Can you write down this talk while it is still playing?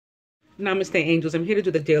Namaste, angels. I'm here to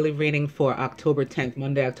do the daily reading for October 10th,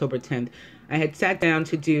 Monday, October 10th. I had sat down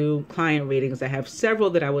to do client readings. I have several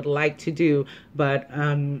that I would like to do, but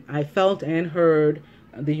I felt and heard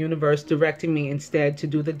the universe directing me instead to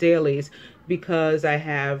do the dailies because I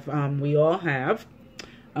have, we all have,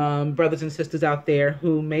 brothers and sisters out there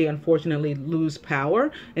who may unfortunately lose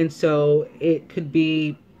power. And so it could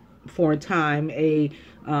be, for a time, a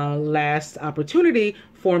last opportunity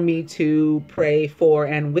for me to pray for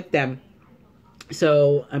and with them.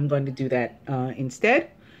 So I'm going to do that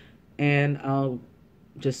instead, and I'll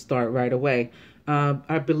just start right away.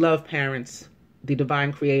 Our beloved parents, the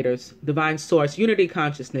divine creators, divine source, unity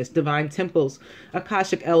consciousness, divine temples,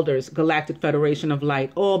 Akashic elders, galactic federation of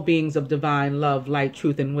light, all beings of divine love, light,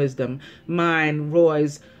 truth, and wisdom, mine,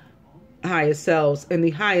 Roy's highest selves, and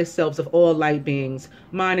the highest selves of all light beings,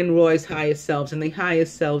 mine and Roy's highest selves, and the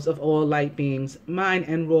highest selves of all light beings, mine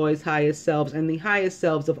and Roy's highest selves, and the highest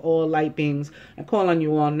selves of all light beings. I call on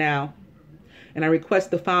you all now, and I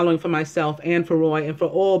request the following for myself and for Roy and for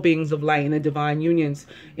all beings of light in the divine unions,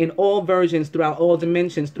 in all versions, throughout all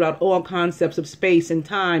dimensions, throughout all concepts of space and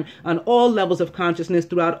time, on all levels of consciousness,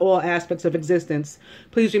 throughout all aspects of existence.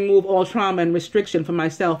 Please remove all trauma and restriction for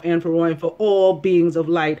myself and for Roy and for all beings of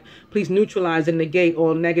light. Please neutralize and negate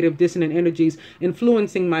all negative dissonant energies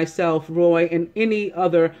influencing myself, Roy, and any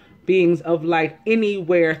other beings of light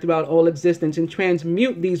anywhere throughout all existence, and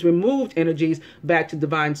transmute these removed energies back to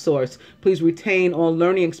divine source. Please retain all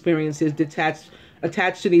learning experiences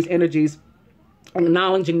attached to these energies,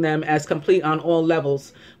 acknowledging them as complete on all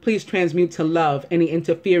levels. Please transmute to love any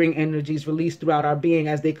interfering energies released throughout our being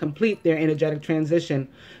as they complete their energetic transition.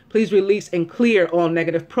 Please release and clear all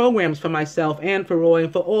negative programs for myself and for Roy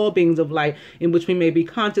and for all beings of light in which we may be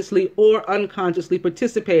consciously or unconsciously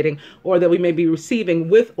participating, or that we may be receiving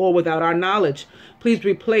with or without our knowledge. Please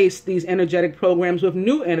replace these energetic programs with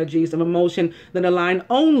new energies of emotion that align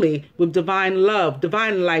only with divine love,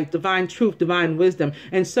 divine light, divine truth, divine wisdom,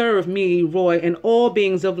 and serve me, Roy, and all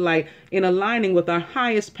beings of light in aligning with our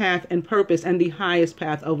highest path and purpose and the highest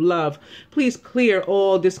path of love. Please clear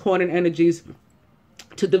all discordant energies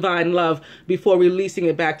to divine love before releasing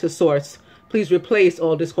it back to source. Please replace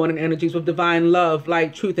all discordant energies with divine love,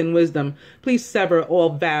 light, truth, and wisdom. Please sever all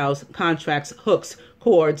vows, contracts, hooks,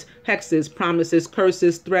 cords, hexes, promises,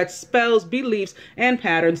 curses, threats, spells, beliefs, and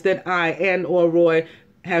patterns that I and or Roy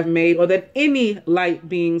have made, or that any light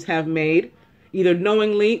beings have made, either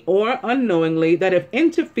knowingly or unknowingly, that have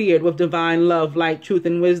interfered with divine love, light, truth,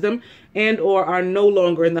 and wisdom, and or are no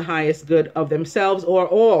longer in the highest good of themselves or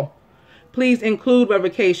all. Please include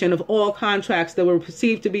revocation of all contracts that were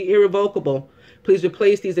perceived to be irrevocable. Please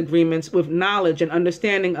replace these agreements with knowledge and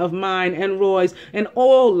understanding of mine and Roy's and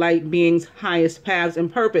all light beings' highest paths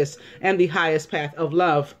and purpose and the highest path of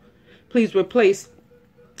love. Please release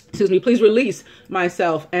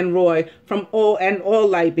myself and Roy from all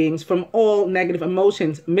light beings from all negative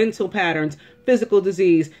emotions, mental patterns, physical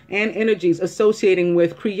disease, and energies associating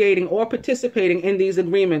with, creating, or participating in these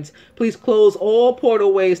agreements. Please close all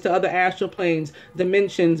portal ways to other astral planes,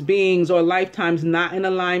 dimensions, beings, or lifetimes not in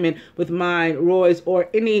alignment with mine, Roy's, or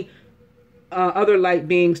any other light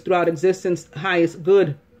beings throughout existence' highest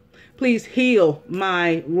good. Please heal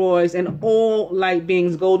my, Roy's, and all light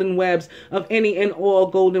beings' golden webs of any and all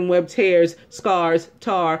golden web tears, scars,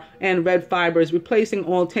 tar, and red fibers, replacing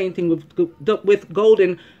all tainting with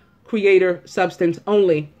golden creator substance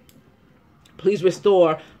only. Please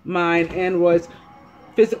restore mine and Roy's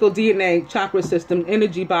physical DNA, chakra system,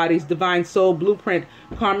 energy bodies, divine soul blueprint,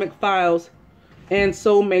 karmic files, and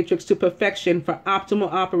soul matrix to perfection for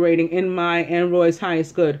optimal operating in my and Roy's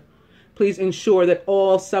highest good. Please ensure that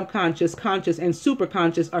all subconscious, conscious, and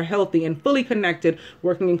superconscious are healthy and fully connected,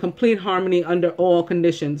 working in complete harmony under all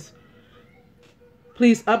conditions.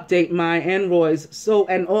 Please update my and Roy's soul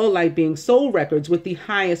and all light beings soul records with the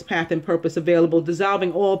highest path and purpose available,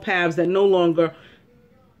 dissolving all paths that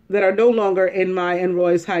are no longer in my and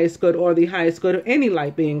Roy's highest good or the highest good of any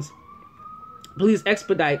light beings. Please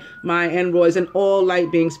expedite my and Roy's and all light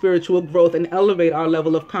beings' spiritual growth and elevate our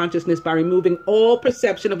level of consciousness by removing all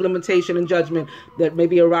perception of limitation and judgment that may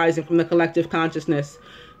be arising from the collective consciousness.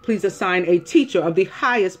 Please assign a teacher of the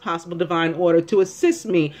highest possible divine order to assist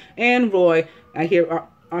me and Roy. I hear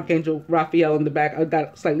Archangel Raphael in the back. I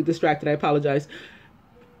got slightly distracted. I apologize.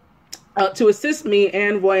 To assist me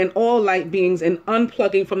and Roy and all light beings in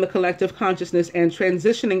unplugging from the collective consciousness and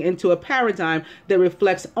transitioning into a paradigm that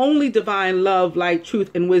reflects only divine love, light,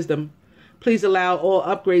 truth, and wisdom. Please allow all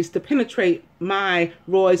upgrades to penetrate my,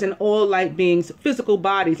 Roy's, and all light beings' physical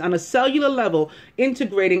bodies on a cellular level,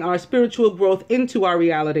 integrating our spiritual growth into our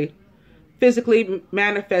reality. physically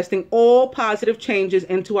manifesting all positive changes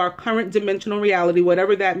into our current dimensional reality,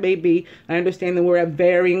 whatever that may be. I understand that we're at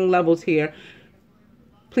varying levels here.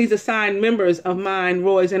 Please assign members of mine,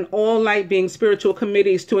 Roy's, and all light being spiritual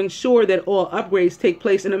committees to ensure that all upgrades take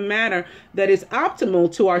place in a manner that is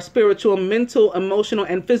optimal to our spiritual, mental, emotional,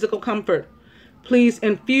 and physical comfort. Please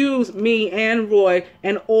infuse me and Roy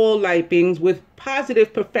and all light beings with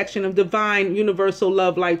positive perfection of divine, universal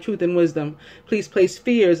love, light, truth, and wisdom. Please place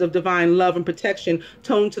spheres of divine love and protection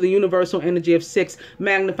toned to the universal energy of 6,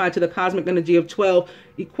 magnified to the cosmic energy of 12,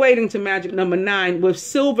 equating to magic number 9, with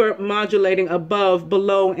silver modulating above,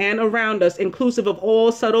 below, and around us, inclusive of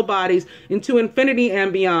all subtle bodies, into infinity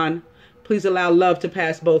and beyond. Please allow love to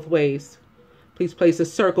pass both ways. Please place a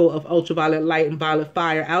circle of ultraviolet light and violet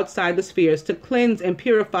fire outside the spheres to cleanse and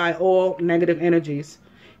purify all negative energies.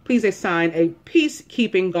 Please assign a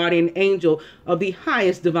peacekeeping guardian angel of the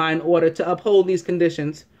highest divine order to uphold these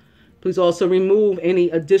conditions. Please also remove any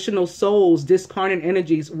additional souls, discarnate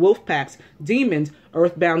energies, wolf packs, demons,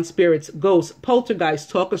 earthbound spirits, ghosts,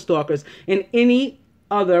 poltergeists, talker stalkers, and any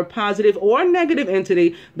other positive or negative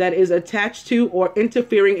entity that is attached to or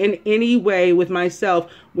interfering in any way with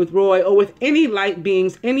myself, with Roy, or with any light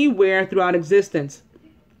beings anywhere throughout existence.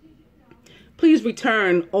 Please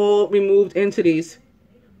return all removed entities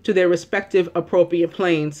to their respective appropriate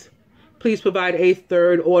planes. Please provide a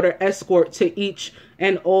third order escort to each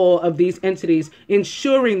and all of these entities,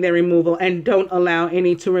 ensuring their removal, and don't allow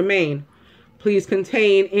any to remain. Please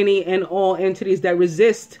contain any and all entities that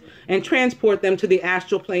resist and transport them to the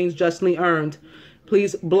astral planes justly earned.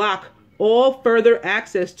 Please block all further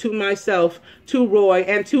access to myself, to Roy,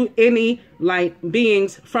 and to any light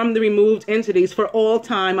beings from the removed entities for all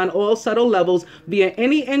time on all subtle levels via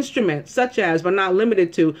any instrument, such as, but not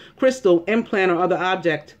limited to, crystal, implant, or other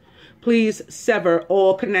object. Please sever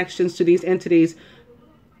all connections to these entities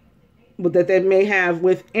that they may have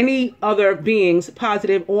with any other beings,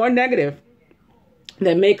 positive or negative,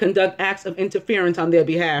 that may conduct acts of interference on their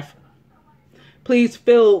behalf. Please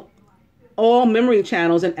fill all memory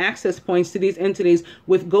channels and access points to these entities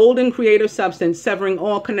with golden creative substance, severing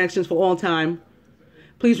all connections for all time.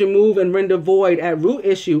 Please remove and render void at root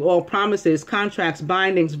issue all promises, contracts,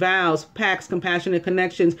 bindings, vows, pacts, compassionate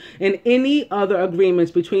connections, and any other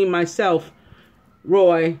agreements between myself,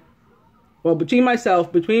 Roy, or between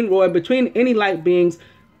myself, between Roy, between any light beings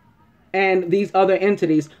and these other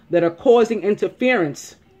entities that are causing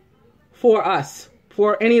interference for us,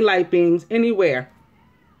 for any light beings anywhere.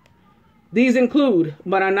 These include,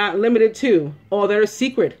 but are not limited to, all that are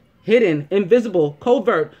secret, hidden, invisible,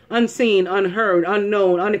 covert, unseen, unheard,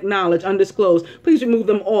 unknown, unacknowledged, undisclosed. Please remove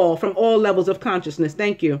them all from all levels of consciousness.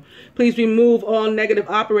 Thank you. Please remove all negative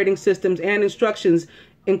operating systems and instructions,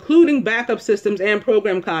 including backup systems and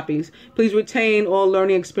program copies. Please retain all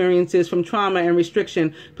learning experiences from trauma and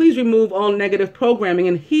restriction. Please remove all negative programming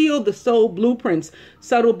and heal the soul blueprints,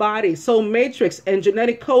 subtle bodies, soul matrix, and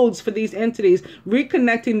genetic codes for these entities,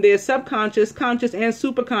 reconnecting their subconscious, conscious, and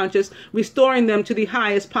superconscious, restoring them to the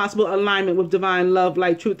highest possible alignment with divine love,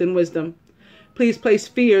 light, truth, and wisdom. Please place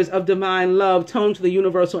spheres of divine love toned to the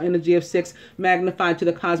universal energy of 6, magnified to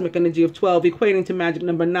the cosmic energy of 12, equating to magic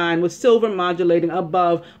number 9, with silver modulating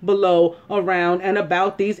above, below, around, and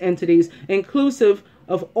about these entities, inclusive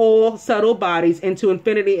of all subtle bodies, into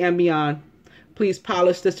infinity and beyond. Please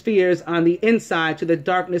polish the spheres on the inside so that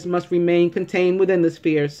darkness must remain contained within the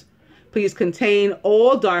spheres. Please contain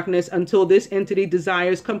all darkness until this entity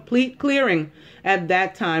desires complete clearing. At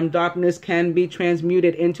that time, darkness can be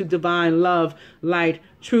transmuted into divine love, light,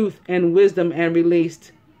 truth, and wisdom and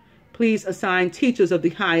released. Please assign teachers of the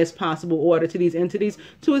highest possible order to these entities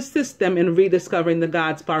to assist them in rediscovering the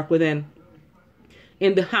God spark within.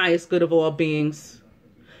 In the highest good of all beings.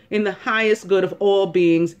 In the highest good of all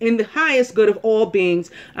beings. In the highest good of all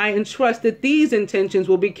beings, I entrust that these intentions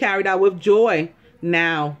will be carried out with joy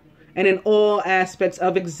now and in all aspects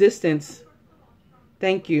of existence.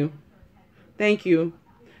 Thank you. Thank you.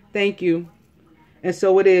 Thank you. And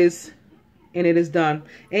so it is, and it is done.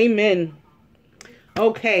 Amen.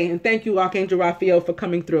 Okay, and thank you, Archangel Raphael, for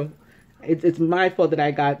coming through. It's my fault that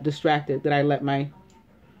I got distracted, that I let my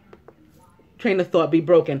train of thought be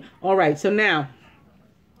broken. All right, so now,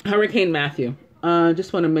 Hurricane Matthew.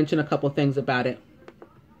 Just want to mention a couple things about it.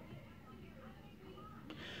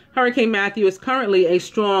 Hurricane Matthew is currently a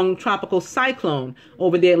strong tropical cyclone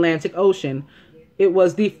over the Atlantic Ocean. It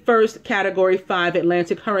was the first Category 5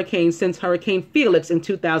 Atlantic hurricane since Hurricane Felix in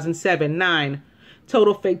 2007-9.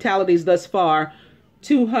 Total fatalities thus far,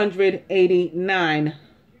 289.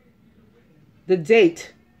 The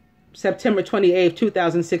date, September 28,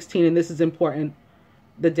 2016, and this is important,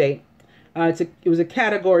 the date. It was a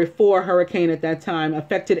Category 4 hurricane at that time.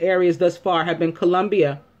 Affected areas thus far have been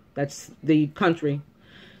Colombia, that's the country,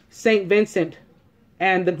 St. Vincent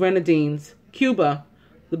and the Grenadines, Cuba,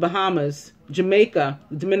 the Bahamas, Jamaica,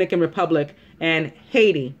 the Dominican Republic, and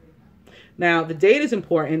Haiti. Now, the date is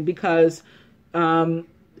important because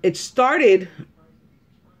it started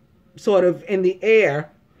sort of in the air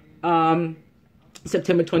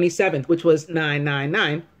September 27th, which was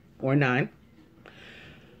 999, or 9.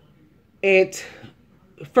 It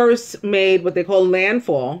first made what they call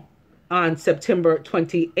landfall on September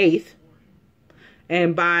 28th.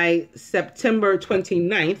 And by September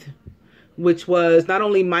 29th, which was not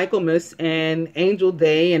only Michaelmas and Angel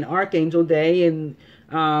Day and Archangel Day and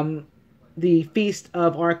the Feast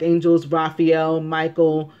of Archangels Raphael,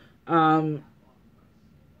 Michael, and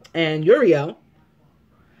Uriel,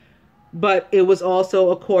 but it was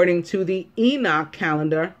also according to the Enoch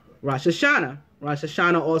calendar, Rosh Hashanah. Rosh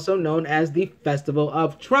Hashanah, also known as the Festival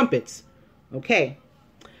of Trumpets. Okay.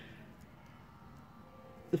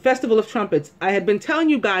 The Festival of Trumpets. I had been telling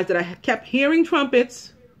you guys that I kept hearing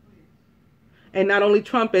trumpets, and not only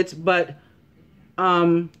trumpets, but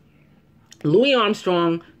Louis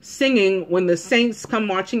Armstrong singing when the saints come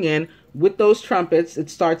marching in with those trumpets. It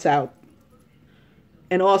starts out.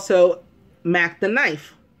 And also Mac the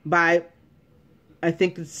Knife by, I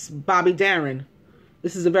think it's Bobby Darin.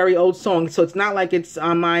 This is a very old song, so it's not like it's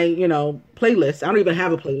on my, playlist. I don't even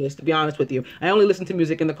have a playlist, to be honest with you. I only listen to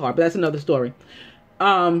music in the car, but that's another story.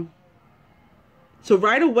 So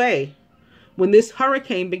right away, when this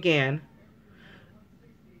hurricane began,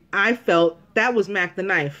 I felt that was Mac the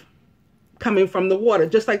Knife coming from the water,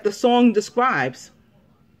 just like the song describes.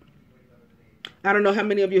 I don't know how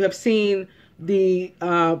many of you have seen the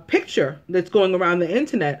picture that's going around the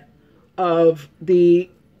internet of the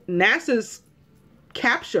NASA's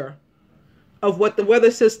capture of what the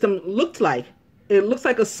weather system looked like. It looks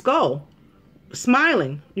like a skull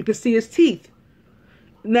smiling. You can see his teeth.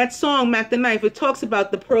 In that song, Mac the Knife, it talks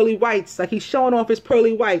about the pearly whites, like he's showing off his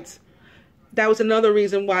pearly whites. That was another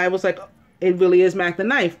reason why I was like, it really is Mac the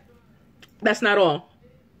Knife. That's not all.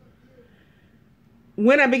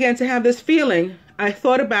 When I began to have this feeling, I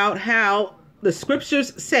thought about how the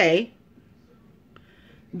scriptures say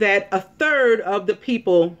that a third of the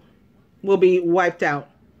people will be wiped out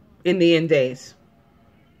in the end days.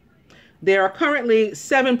 There are currently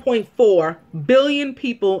 7.4 billion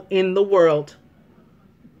people in the world.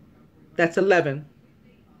 That's 11.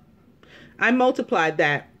 I multiplied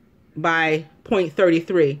that by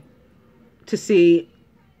 0.33 to see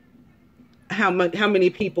how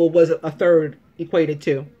many people was a third equated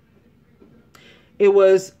to. It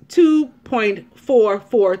was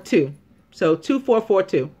 2.442. So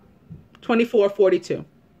 2442. 2442.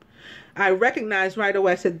 I recognized right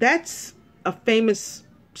away. I said, that's a famous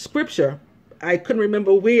scripture. I couldn't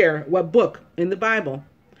remember what book in the Bible.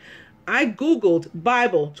 I Googled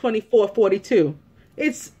Bible 2442.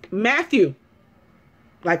 It's Matthew.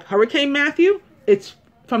 Like Hurricane Matthew. It's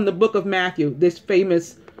from the book of Matthew, this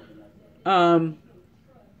famous Bible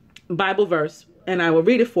verse. And I will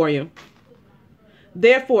read it for you.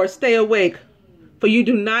 Therefore, stay awake, for you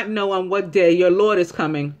do not know on what day your Lord is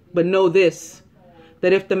coming. But know this,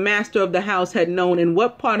 that if the master of the house had known in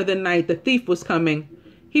what part of the night the thief was coming,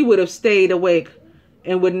 he would have stayed awake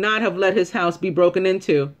and would not have let his house be broken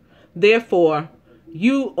into. Therefore,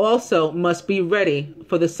 you also must be ready,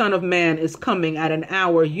 for the Son of Man is coming at an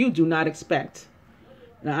hour you do not expect.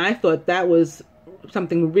 Now, I thought that was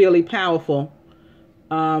something really powerful.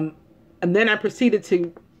 And then I proceeded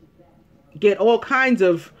to get all kinds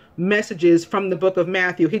of messages from the book of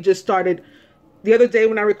Matthew. He just started the other day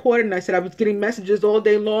when I recorded, and I said I was getting messages all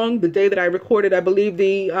day long. The day that I recorded, I believe,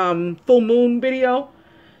 the full moon video.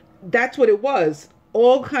 That's what it was.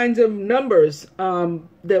 All kinds of numbers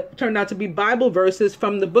that turned out to be Bible verses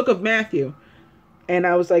from the book of Matthew. And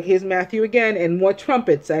I was like, here's Matthew again, and more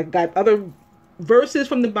trumpets. I got other verses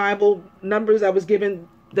from the Bible, numbers I was given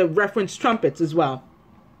that reference trumpets as well.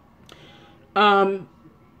 And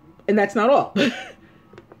that's not all.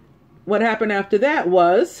 What happened after that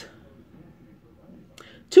was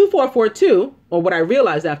 2442, or what I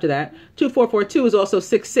realized after that, 2442 is also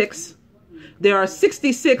 66. There are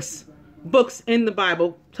 66 books in the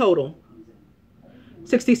Bible total.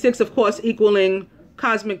 66, of course, equaling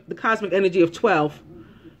the cosmic energy of 12,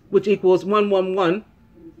 which equals 111.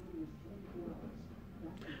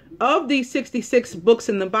 Of these 66 books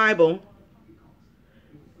in the Bible,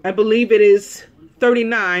 I believe it is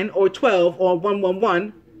 39 or 12 or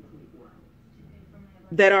 111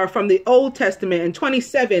 that are from the Old Testament, and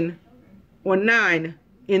 27 or 9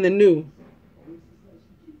 in the New.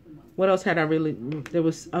 What else had I really, there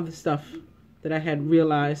was other stuff that I had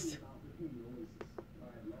realized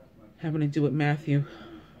having to do with Matthew.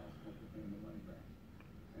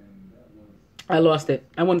 I lost it.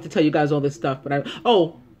 I wanted to tell you guys all this stuff, but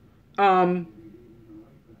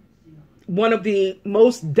one of the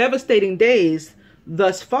most devastating days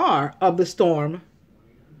thus far of the storm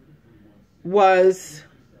was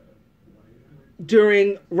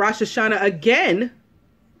during Rosh Hashanah again,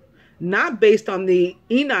 not based on the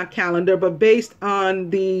Enoch calendar, but based on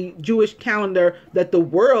the Jewish calendar that the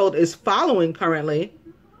world is following currently.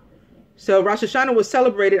 So Rosh Hashanah was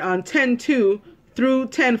celebrated on 10/2 through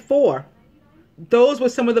 10/4. Those were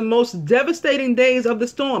some of the most devastating days of the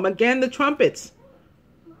storm. Again, the trumpets.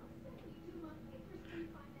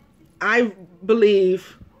 I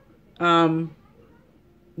believe the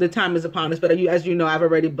time is upon us, but as you know, I've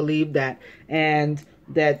already believed that, and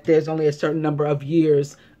that there's only a certain number of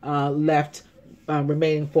years left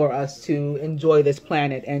remaining for us to enjoy this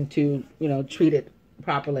planet and to, treat it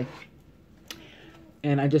properly.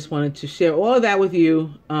 And I just wanted to share all of that with you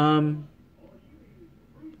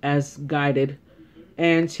as guided,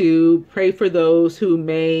 and to pray for those who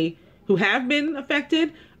have been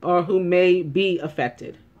affected or who may be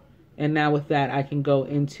affected. And now with that, I can go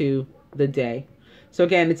into the day. So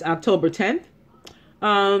again, it's October 10th,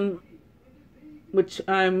 which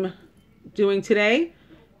I'm doing today,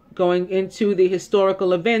 going into the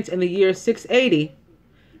historical events in the year 680.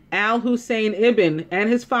 Al-Hussein ibn and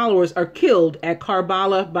his followers are killed at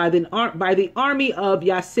Karbala by the army of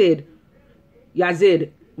Yazid,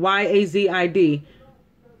 Y-A-Z-I-D,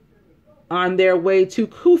 on their way to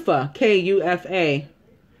Kufa, K-U-F-A.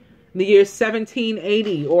 In the year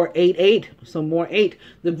 1780, or 88, so more 8,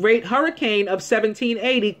 the Great Hurricane of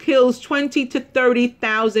 1780 kills 20 to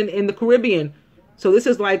 30,000 in the Caribbean. So this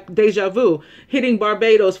is like deja vu, hitting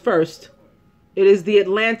Barbados first. It is the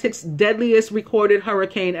Atlantic's deadliest recorded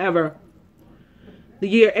hurricane ever. The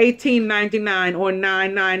year 1899, or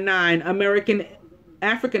 999,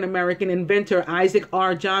 African-American inventor Isaac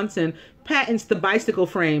R. Johnson patents the bicycle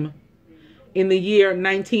frame. In the year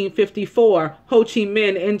 1954, Ho Chi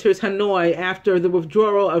Minh enters Hanoi after the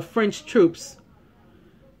withdrawal of French troops.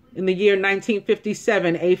 In the year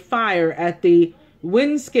 1957, a fire at the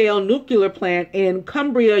Windscale nuclear plant in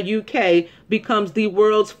Cumbria, UK, becomes the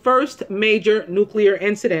world's first major nuclear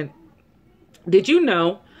incident. Did you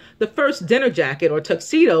know the first dinner jacket or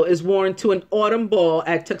tuxedo is worn to an autumn ball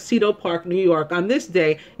at Tuxedo Park, New York on this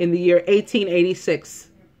day in the year 1886?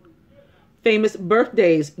 Famous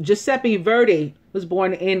birthdays. Giuseppe Verdi was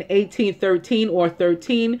born in 1813 or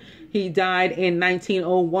 13. He died in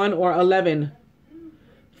 1901 or 11.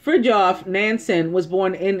 Fridtjof Nansen was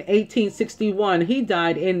born in 1861. He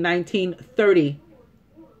died in 1930.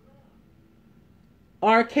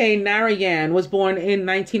 R.K. Narayan was born in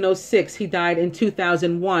 1906. He died in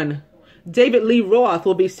 2001. David Lee Roth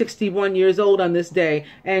will be 61 years old on this day.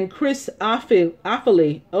 And Chris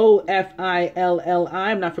Ofili,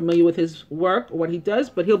 O-F-I-L-L-I, I'm not familiar with his work or what he does,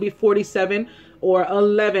 but he'll be 47 or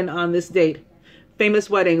 11 on this date. Famous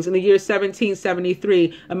weddings. In the year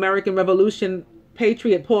 1773, American Revolution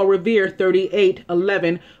patriot Paul Revere, 38,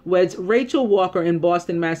 11, weds Rachel Walker in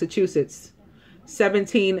Boston, Massachusetts.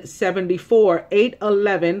 1774,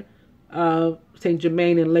 8-11, St.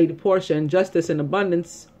 Germain and Lady Portia, and Justice in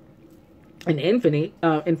Abundance. In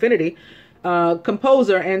Infinity,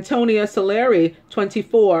 composer Antonia Salieri,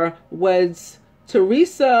 24, weds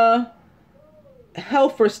Teresa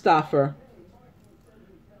Helferstoffer.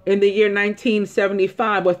 In the year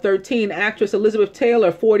 1975 or 13, actress Elizabeth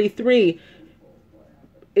Taylor, 43,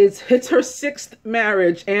 it's her 6th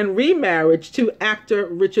marriage and remarriage to actor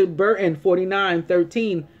Richard Burton, 49,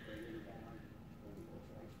 13.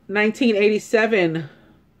 1987,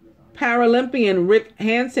 Paralympian Rick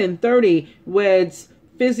Hansen, 30, weds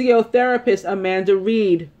physiotherapist Amanda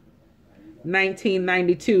Reed.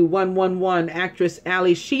 1992, 111, actress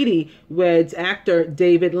Ali Sheedy weds actor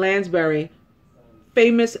David Lansbury.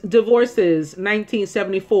 Famous divorces.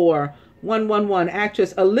 1974, 111,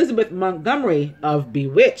 actress Elizabeth Montgomery of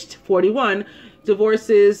Bewitched, 41,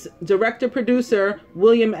 divorces director-producer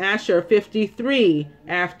William Asher, 53,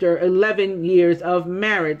 after 11 years of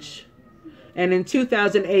marriage. And in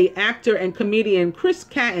 2008, actor and comedian Chris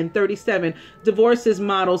Catton, 37, divorces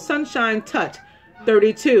model Sunshine Tutt,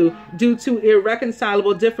 32, due to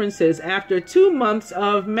irreconcilable differences after 2 months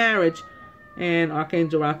of marriage. And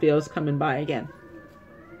Archangel Raphael's coming by again.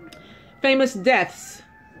 Famous deaths.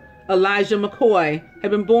 Elijah McCoy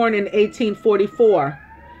had been born in 1844.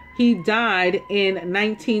 He died in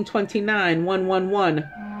 1929, 111.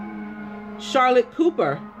 Charlotte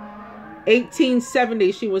Cooper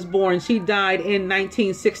 1870 she was born. She died in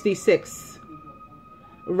 1966.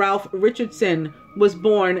 Ralph Richardson was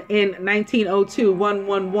born in 1902,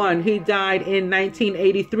 111. He died in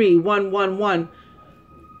 1983, 111.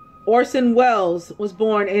 Orson Welles was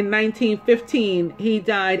born in 1915. He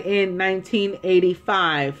died in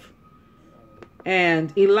 1985.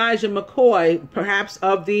 And Elijah McCoy, perhaps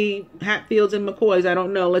of the Hatfields and McCoys, I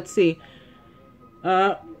don't know. Let's see.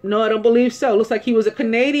 No, I don't believe so. Looks like he was a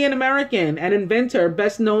Canadian-American and inventor,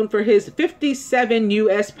 best known for his 57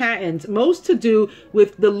 U.S. patents, most to do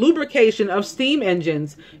with the lubrication of steam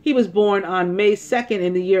engines. He was born on May 2nd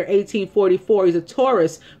in the year 1844. He's a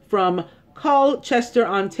Taurus from Colchester,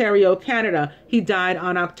 Ontario, Canada. He died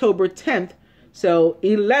on October 10th, so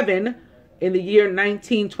 11 in the year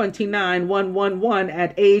 1929, 111,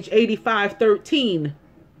 at age 85, 13.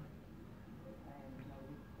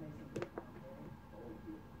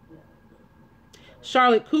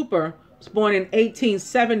 Charlotte Cooper was born in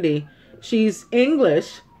 1870. She's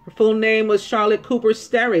English. Her full name was Charlotte Cooper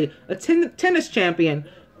Sterry, a tennis champion.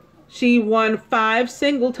 She won 5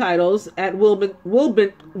 single titles at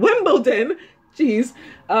Wimbledon.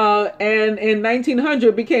 And in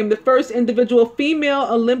 1900 became the first individual female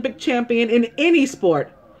Olympic champion in any sport.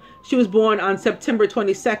 She was born on September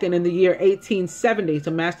 22nd in the year 1870,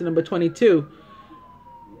 so master number 22,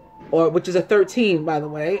 which is a 13, by the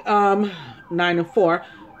way. 9 and 4,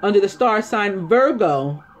 under the star sign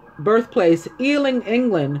Virgo, birthplace Ealing,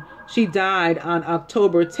 England. She died on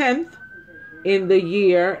October 10th in the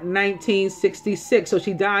year 1966. So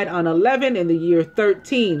she died on 11 in the year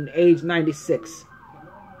 13, age 96.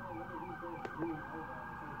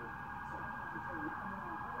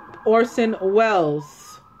 Orson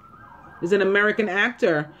Welles is an American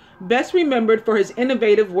actor, best remembered for his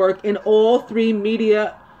innovative work in all 3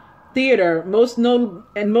 media theater, most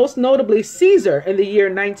notably Caesar in the year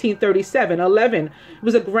 1937. 11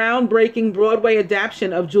 was a groundbreaking Broadway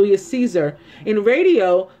adaptation of Julius Caesar. In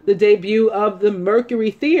radio, the debut of the Mercury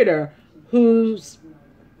Theater, whose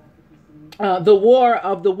The War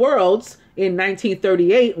of the Worlds in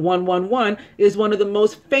 1938, 111, is one of the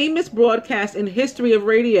most famous broadcasts in history of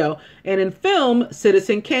radio. And in film,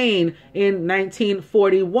 Citizen Kane in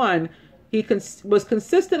 1941. He was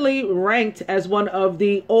consistently ranked as one of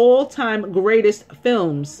the all-time greatest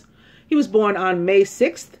films. He was born on May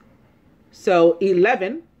 6th, so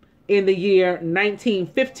 11, in the year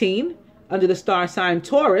 1915, under the star sign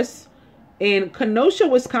Taurus, in Kenosha,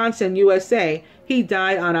 Wisconsin, USA. He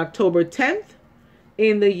died on October 10th,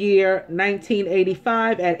 in the year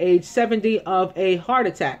 1985, at age 70 of a heart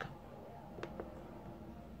attack.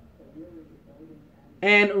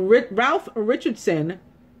 And Ralph Richardson,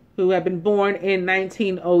 who had been born in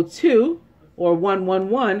 1902, or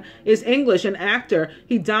 111, is English, an actor.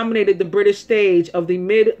 He dominated the British stage of the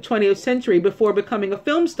mid-20th century before becoming a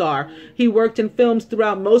film star. He worked in films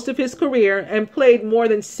throughout most of his career and played more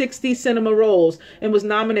than 60 cinema roles, and was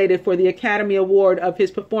nominated for the Academy Award of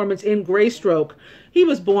his performance in Greystroke. He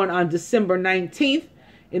was born on December 19th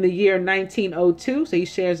in the year 1902, so he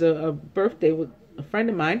shares a birthday with a friend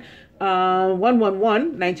of mine. 111,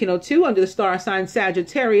 1902, under the star sign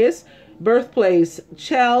Sagittarius, birthplace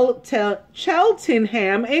Cheltenham,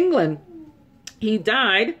 England. He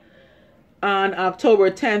died on October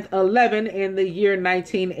 10th, 11, in the year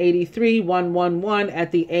 1983, 111,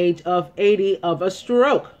 at the age of 80 of a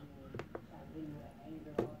stroke.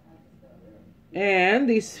 And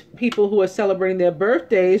these people who are celebrating their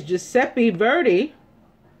birthdays, Giuseppe Verdi,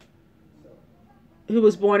 who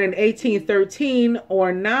was born in 1813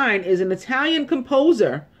 or 9, is an Italian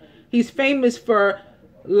composer. He's famous for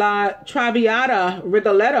La Traviata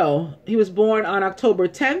Rigoletto. He was born on October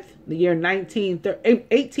 10th, the year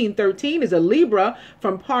 1813, is a Libra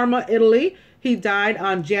from Parma, Italy. He died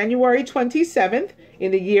on January 27th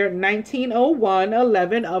in the year 1901,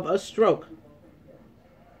 11, of a stroke.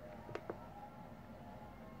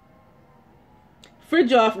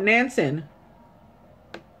 Fridtjof Nansen,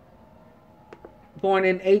 born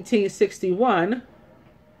in 1861.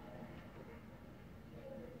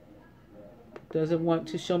 Doesn't want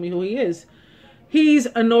to show me who he is. He's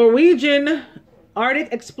a Norwegian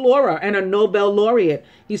Arctic explorer and a Nobel laureate.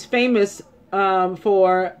 He's famous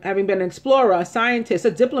for having been an explorer, a scientist,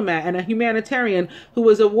 a diplomat, and a humanitarian who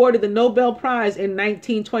was awarded the Nobel Prize in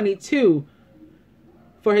 1922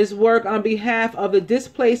 for his work on behalf of the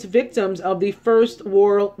displaced victims of the First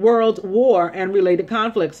World War and related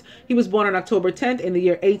conflicts. He was born on October 10th in the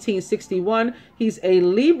year 1861. He's a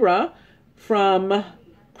Libra from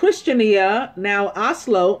Christiania, now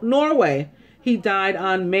Oslo, Norway. He died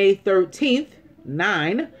on May 13th,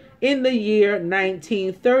 9, in the year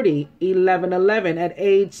 1930, 11/11, at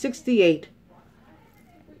age 68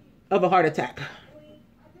 of a heart attack.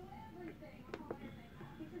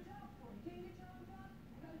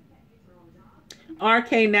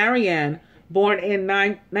 R.K. Narayan, born in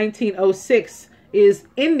 1906, is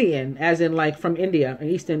Indian, as in like from India, an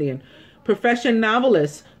East Indian. Profession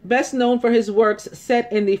novelist, best known for his works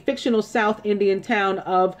set in the fictional South Indian town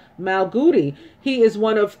of Malgudi. He is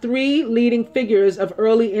one of three leading figures of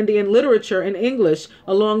early Indian literature in English,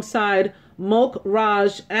 alongside Mulk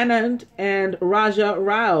Raj Anand and Raja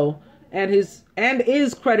Rao, and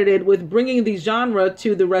is credited with bringing the genre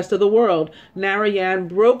to the rest of the world. Narayan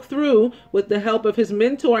broke through with the help of his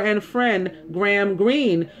mentor and friend Graham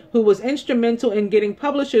Greene, who was instrumental in getting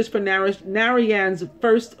publishers for Narayan's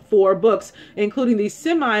first 4 books, including the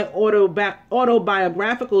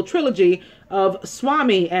semi-autobiographical trilogy of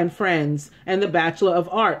Swami and Friends and The Bachelor of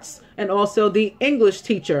Arts, and also The English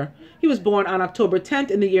Teacher. He was born on October 10th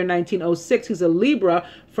in the year 1906. He's a Libra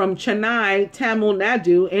from Chennai, Tamil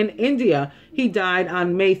Nadu in India. He died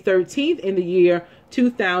on May 13th in the year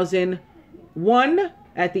 2001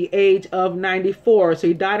 at the age of 94. So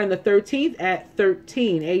he died on the 13th at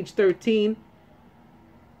 13, age 13.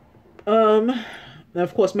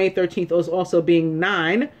 Of course, May 13th was also being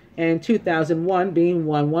 9 and 2001 being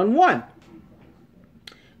 111.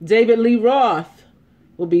 David Lee Roth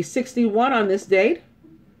will be 61 on this date.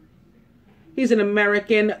 He's an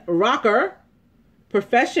American rocker.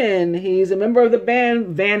 Profession, he's a member of the band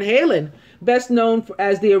Van Halen, best known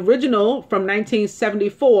as the original from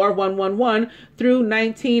 1974, 111, through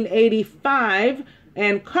 1985,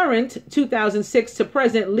 and current 2006 to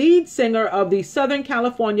present lead singer of the Southern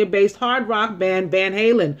California-based hard rock band Van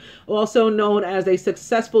Halen, also known as a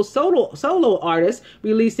successful solo artist,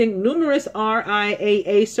 releasing numerous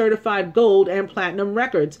RIAA certified gold and platinum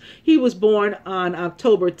records. He was born on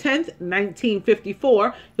October 10th,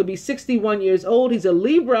 1954. He'll be 61 years old. He's a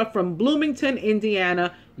Libra from Bloomington,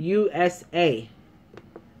 Indiana, USA.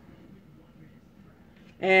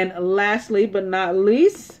 And lastly but not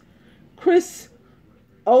least, Chris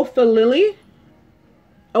Ofili.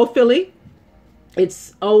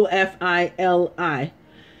 It's Ofili.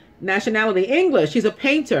 Nationality, English. He's a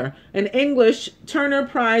painter, an English Turner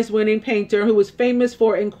Prize winning painter who was famous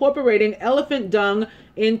for incorporating elephant dung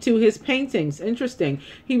into his paintings. Interesting.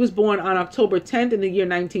 He was born on October 10th in the year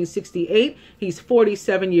 1968. He's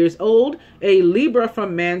 47 years old, a Libra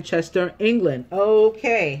from Manchester, England.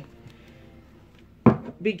 Okay.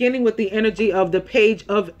 Beginning with the energy of the Page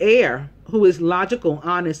of Air, who is logical,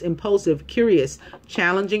 honest, impulsive, curious,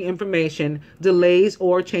 challenging information, delays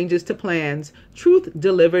or changes to plans, truth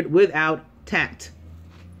delivered without tact.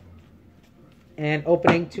 And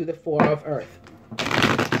opening to the Four of Earth.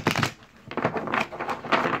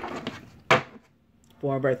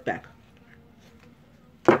 Four of Earth back.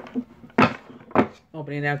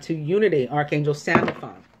 Opening now to Unity, Archangel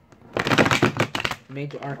Sandalphon.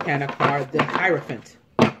 Major Arcana card, the Hierophant,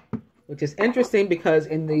 which is interesting because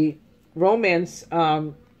in the romance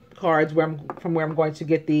cards from where I'm going to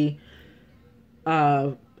get the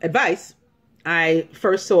advice, I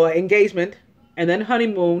first saw engagement, and then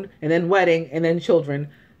honeymoon, and then wedding, and then children,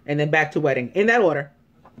 and then back to wedding, in that order.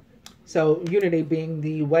 So Unity being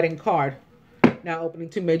the wedding card. Now opening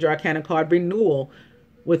to Major Arcana card, Renewal,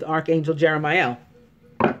 with Archangel Jeremiah.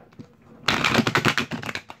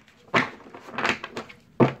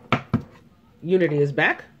 Unity is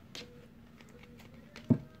back.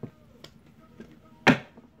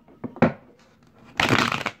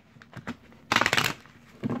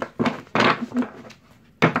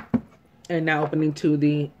 And now opening to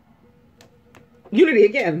the Unity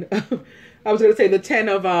again. I was going to say the 10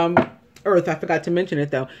 of Earth. I forgot to mention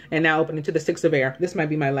it though. And now opening to the 6 of Air. This might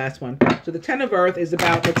be my last one. So the 10 of Earth is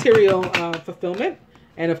about material fulfillment.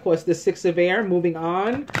 And of course the 6 of Air, moving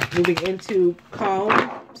on, moving into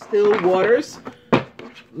calm, still waters,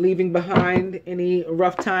 leaving behind any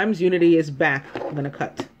rough times. Unity is back. I'm going to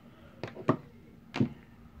cut.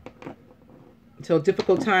 So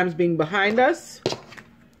difficult times being behind us.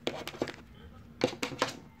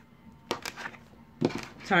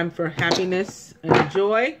 Time for happiness and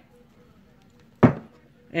joy.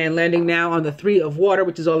 And landing now on the 3 of Water,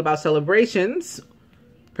 which is all about celebrations.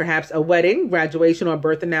 Perhaps a wedding, graduation, or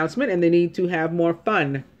birth announcement, and the need to have more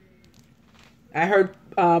fun. I heard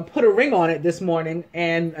put a ring on it this morning,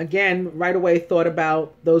 and again, right away thought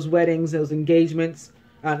about those weddings, those engagements.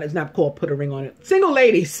 It's not called Put a Ring on It. Single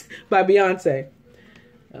Ladies by Beyonce.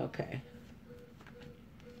 Okay.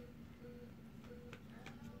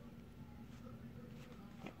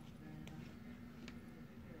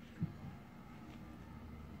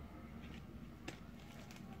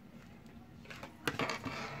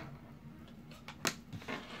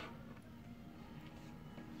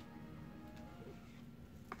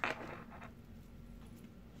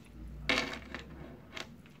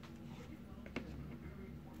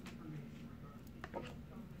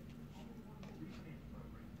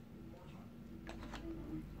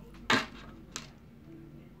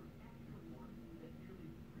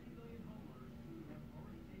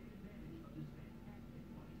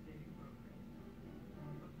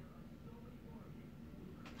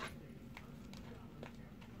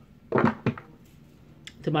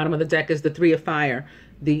 The bottom of the deck is the Three of Fire.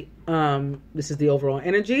 This is the overall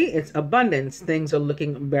energy. It's abundance. Things are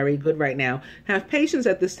looking very good right now. Have patience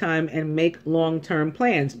at this time and make long-term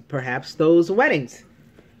plans. Perhaps those weddings.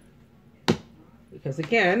 Because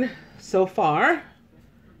again, so far,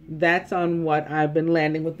 that's on what I've been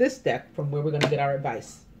landing with this deck from where we're going to get our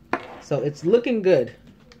advice. So it's looking good.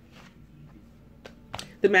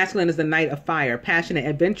 The masculine is the Knight of Fire, passionate,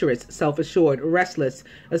 adventurous, self-assured, restless,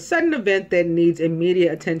 a sudden event that needs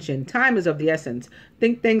immediate attention. Time is of the essence.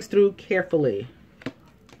 Think things through carefully.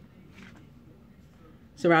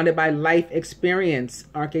 Surrounded by life experience,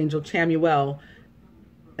 Archangel Chamuel,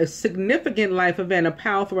 a significant life event, a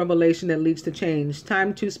powerful revelation that leads to change.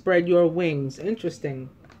 Time to spread your wings. Interesting.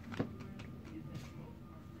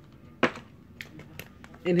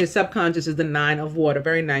 In his subconscious is the Nine of Water.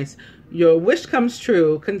 Very nice. Your wish comes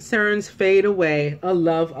true. Concerns fade away. A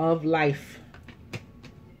love of life.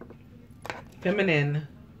 Feminine.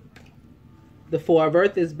 The Four of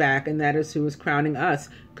Earth is back, and that is who is crowning us.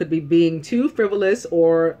 Could be being too frivolous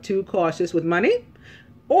or too cautious with money.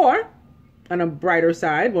 Or, on a brighter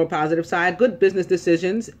side, more positive side, good business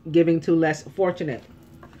decisions, giving to less fortunate.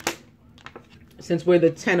 Since we're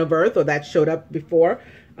the Ten of Earth, or that showed up before,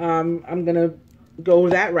 I'm going to go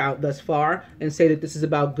that route thus far and say that this is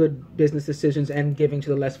about good business decisions and giving to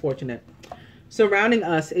the less fortunate. Surrounding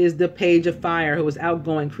us is the Page of Fire, who is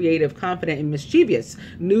outgoing, creative, confident, and mischievous.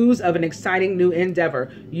 News of an exciting new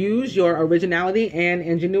endeavor. Use your originality and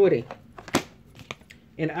ingenuity.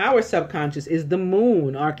 In our subconscious is the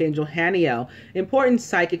Moon, Archangel Haniel. Important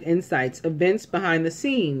psychic insights, events behind the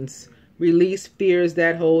scenes. Release fears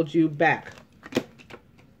that hold you back.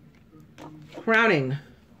 Crowning.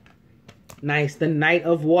 Nice. The Knight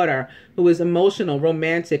of Water, who is emotional,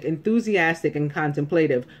 romantic, enthusiastic, and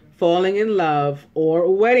contemplative. Falling in love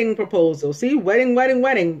or wedding proposal. See,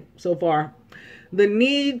 wedding so far. The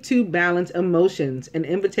need to balance emotions. An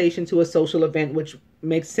invitation to a social event, which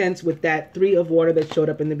makes sense with that Three of Water that showed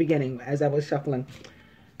up in the beginning as I was shuffling.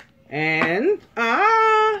 And,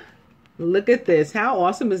 look at this. How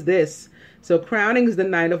awesome is this? So crowning is the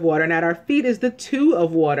Knight of Water, and at our feet is the Two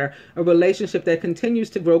of Water, a relationship that continues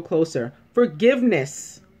to grow closer.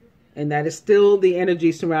 Forgiveness, and that is still the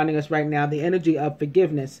energy surrounding us right now, the energy of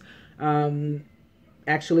forgiveness.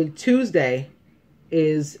 Actually, Tuesday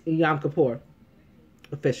is Yom Kippur,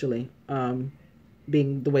 officially,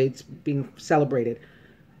 being the way it's being celebrated.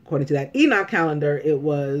 According to that Enoch calendar, it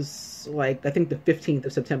was like, I think the 15th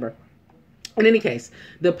of September. In any case,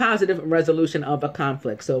 the positive resolution of a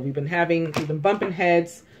conflict. So we've been bumping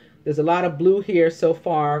heads. There's a lot of blue here so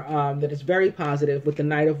far that is very positive with the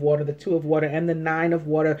Knight of Water, the Two of Water, and the Nine of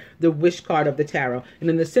Water, the Wish card of the Tarot. And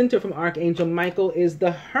in the center from Archangel Michael is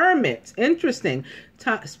the Hermit. Interesting.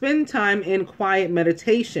 Spend time in quiet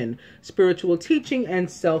meditation, spiritual teaching,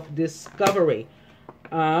 and self-discovery.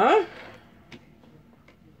 So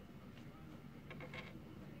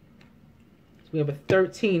we have a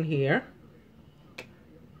 13 here.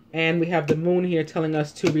 And we have the Moon here telling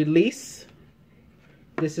us to release.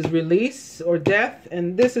 This is release or death,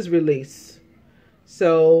 and this is release.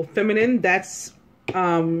 So feminine, that's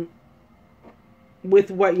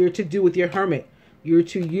with what you're to do with your Hermit. You're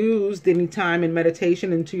to use any time in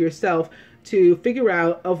meditation into yourself to figure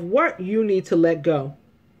out of what you need to let go.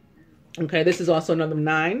 Okay, this is also another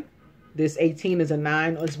 9. This 18 is a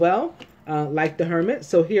 9 as well, like the Hermit.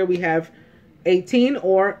 So here we have 18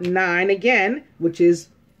 or 9 again, which is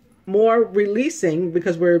more releasing,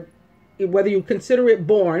 because we're, whether you consider it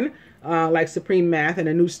born, like Supreme Math and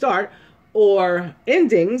a new start, or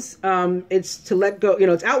endings, it's to let go,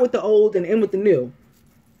 it's out with the old and in with the new,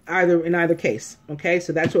 in either case. Okay,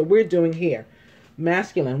 so that's what we're doing here.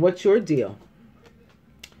 Masculine, what's your deal?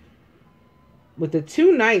 With the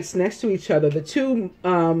two knights next to each other, the two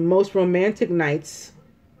most romantic knights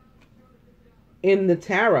in the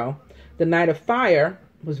tarot, the Knight of Fire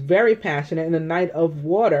was very passionate, and the Knight of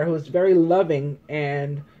Water, who was very loving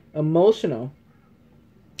and emotional,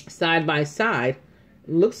 side by side.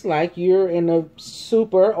 Looks like you're in a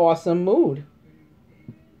super awesome mood.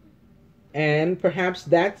 And perhaps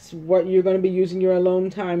that's what you're going to be using your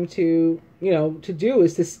alone time to, to do,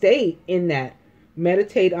 is to stay in that.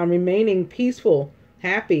 Meditate on remaining peaceful,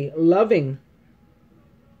 happy, loving.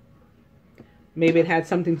 Maybe it had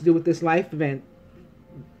something to do with this life event.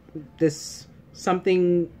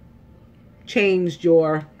 Something changed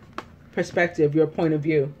your perspective, your point of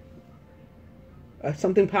view.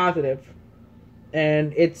 Something positive.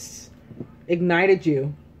 And it's ignited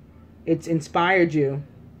you. It's inspired you.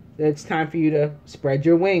 It's time for you to spread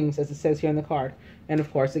your wings, as it says here on the card. And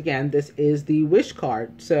of course, again, this is the Wish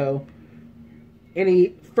card. So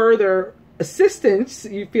any further assistance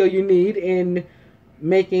you feel you need in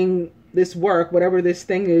making this work, whatever this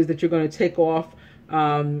thing is that you're going to take off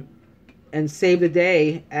and save the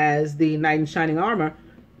day as the knight in shining armor,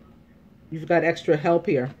 you've got extra help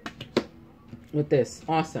here with this.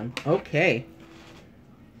 Awesome. Okay.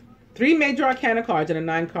 3 major arcana cards and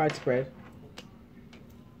a 9-card spread.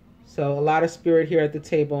 So a lot of spirit here at the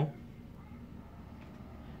table.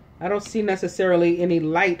 I don't see necessarily any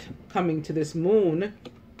light coming to this moon.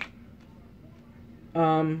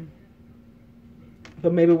 But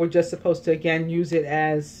maybe we're just supposed to, again, use it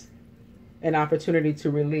as an opportunity to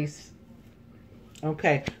release.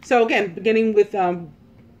 Okay. So again, beginning with,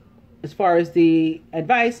 as far as the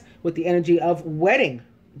advice, with the energy of wedding.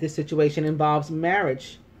 This situation involves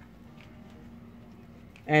marriage.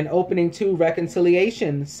 And opening to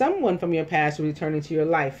reconciliation. Someone from your past will return into your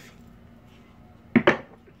life.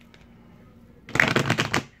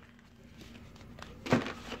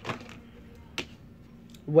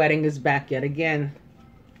 Wedding is back yet again.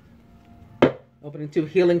 Opening to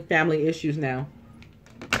healing family issues now.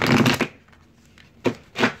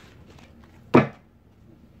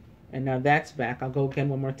 And now that's back. I'll go again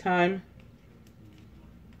one more time.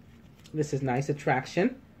 This is nice.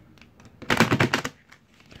 Attraction.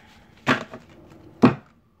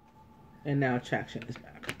 And now attraction is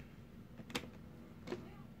back.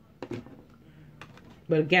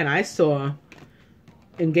 But again, I saw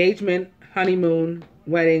engagement, honeymoon,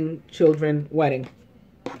 wedding, children, wedding.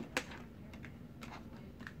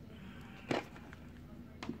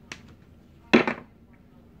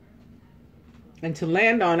 And to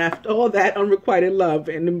land on, after all that unrequited love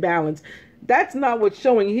and imbalance, that's not what's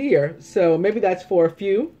showing here. So maybe that's for a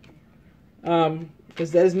few,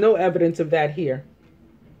 because there's no evidence of that here.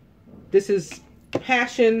 This is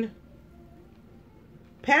passion,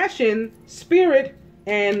 spirit,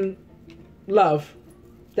 and love.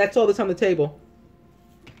 That's all that's on the table.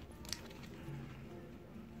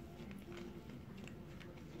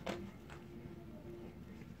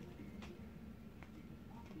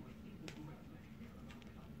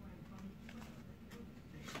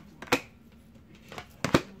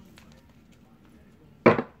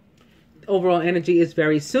 Overall energy is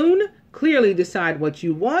very soon. Clearly decide what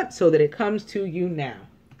you want so that it comes to you now.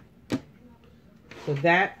 So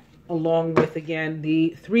that, along with, again,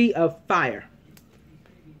 the 3 of fire.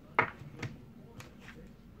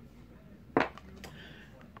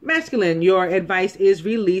 Masculine, your advice is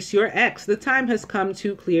release your ex. The time has come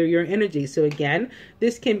to clear your energy. So again,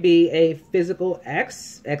 this can be a physical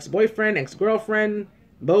ex, ex-boyfriend, ex-girlfriend,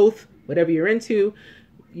 both, whatever you're into.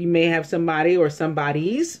 You may have somebody or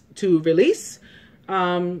somebodies to release.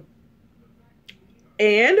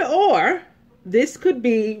 Or this could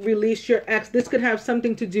be release your ex. This could have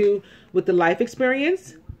something to do with the life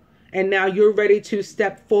experience. And now you're ready to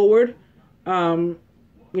step forward, you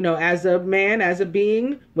know, as a man, as a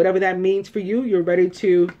being, whatever that means for you. You're ready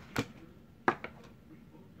to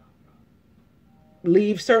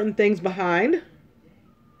leave certain things behind,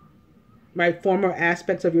 right? Former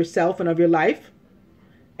aspects of yourself and of your life.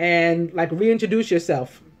 And like reintroduce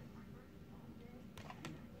yourself.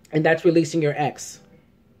 And that's releasing your ex.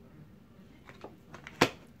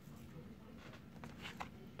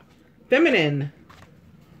 Feminine.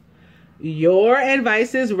 Your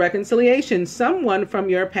advice is reconciliation. Someone from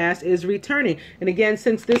your past is returning. And again,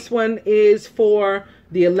 since this one is for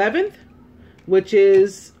the 11th, which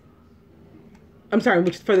is for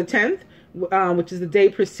the 10th, which is the day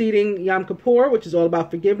preceding Yom Kippur, which is all about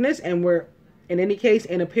forgiveness. And we're, in any case,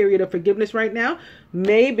 in a period of forgiveness right now.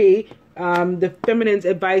 Maybe the feminine's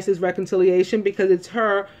advice is reconciliation because it's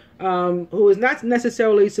her who is not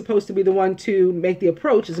necessarily supposed to be the one to make the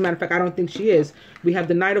approach. As a matter of fact, I don't think she is. We have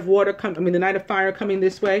the Knight of Water the Knight of Fire coming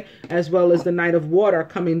this way, as well as the Knight of Water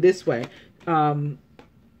coming this way. Although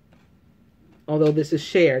this is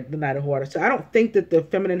shared, the Knight of Water. So I don't think that the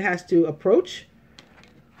feminine has to approach.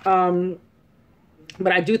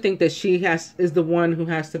 But I do think that she is the one who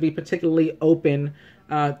has to be particularly open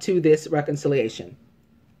to this reconciliation.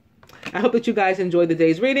 I hope that you guys enjoyed the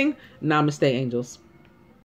day's reading. Namaste, angels.